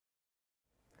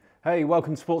Hey,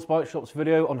 welcome to Sports Bike Shop's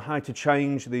video on how to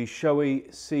change the Shoei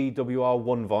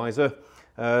CWR1 visor.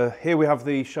 Here we have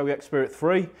the Shoei X-Spirit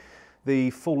 3. The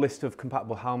full list of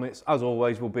compatible helmets, as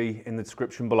always, will be in the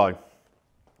description below.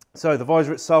 So the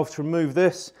visor itself, to remove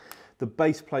this, the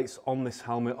base plates on this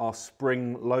helmet are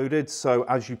spring loaded. So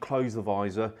as you close the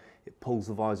visor, it pulls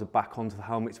the visor back onto the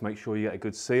helmet to make sure you get a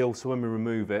good seal. So when we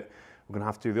remove it, we're going to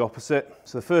have to do the opposite.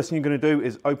 So the first thing you're going to do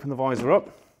is open the visor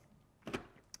up.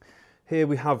 Here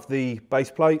we have the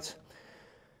base plate.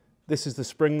 This is the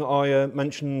spring that I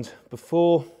mentioned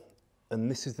before, and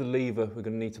this is the lever we're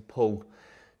going to need to pull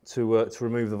to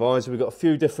remove the visor. We've got a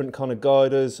few different kind of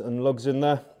guiders and lugs in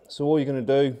there. So all you're going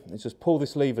to do is just pull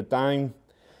this lever down,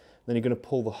 then you're going to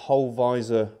pull the whole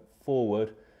visor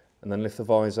forward and then lift the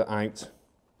visor out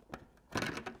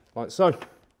like so. And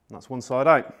that's one side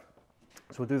out.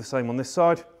 So we'll do the same on this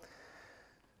side.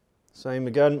 Same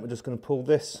again, we're just going to pull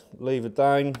this lever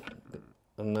down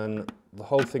and then the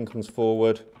whole thing comes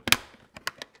forward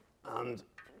and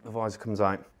the visor comes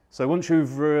out. So once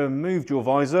you've removed your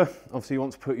visor, obviously you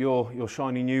want to put your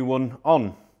shiny new one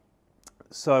on.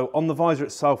 So on the visor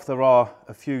itself there are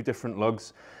a few different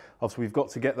lugs. Obviously we've got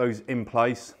to get those in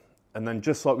place, and then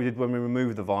just like we did when we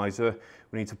removed the visor,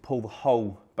 we need to pull the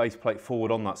whole base plate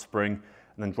forward on that spring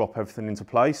and then drop everything into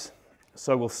place.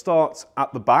 So we'll start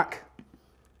at the back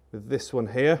with this one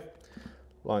here,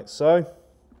 like so.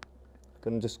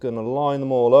 I'm just going to line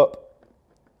them all up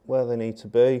where they need to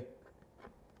be.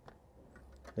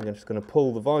 And you're just going to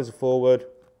pull the visor forward,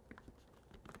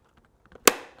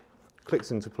 clicks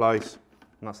into place,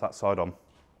 and that's that side on.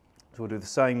 So we'll do the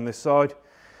same this side.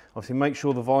 Obviously make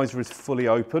sure the visor is fully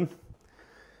open.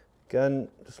 Again,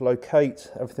 just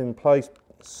locate everything in place,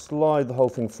 slide the whole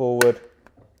thing forward,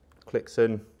 clicks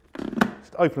in.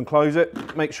 Just open and close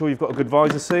it. Make sure you've got a good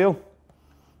visor seal,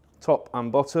 top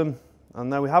and bottom,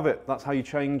 and there we have it. That's how you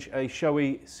change a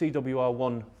Shoei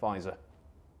CWR1 visor.